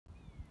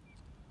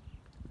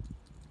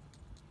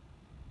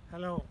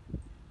Hello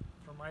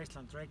from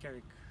Iceland,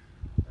 Reykjavik,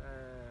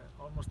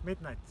 almost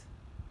midnight,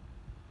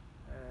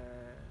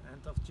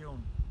 end of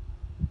June.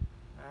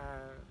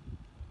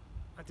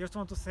 I just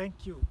want to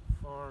thank you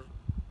for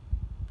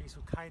being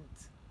so kind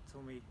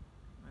to me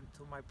and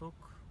to my book,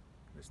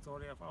 the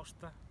story of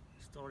Ásta,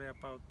 the story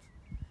about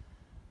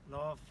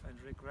love and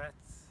regret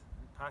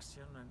and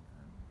passion and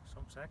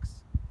some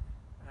sex,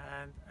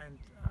 and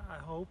I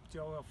hope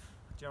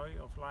joy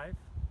of life.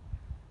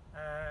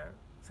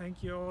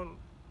 Thank you all,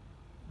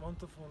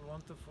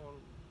 wonderful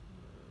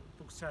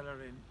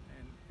bookseller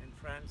in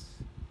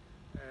France.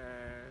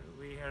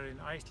 We here in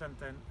Iceland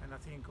and I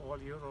think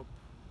all Europe,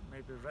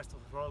 maybe the rest of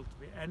the world,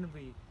 we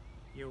envy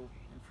you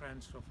in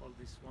France of all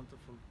these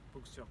wonderful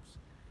bookshops.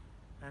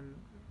 And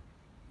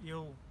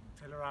you,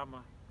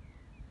 Télérama,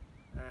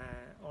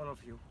 all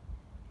of you,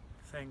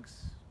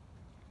 thanks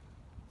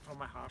from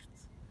my heart.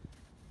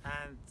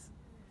 And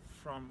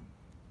from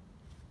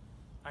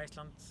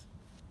Iceland,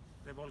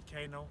 the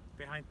volcano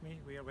behind me,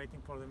 we are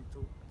waiting for them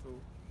to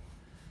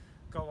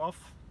go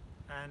off,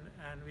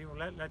 and we will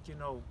let you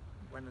know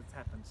when it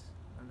happens,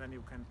 and then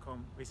you can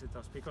come visit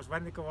us, because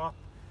when they go up,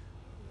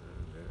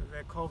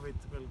 the COVID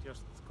will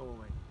just go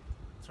away.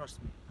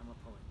 Trust me, I'm a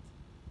poet.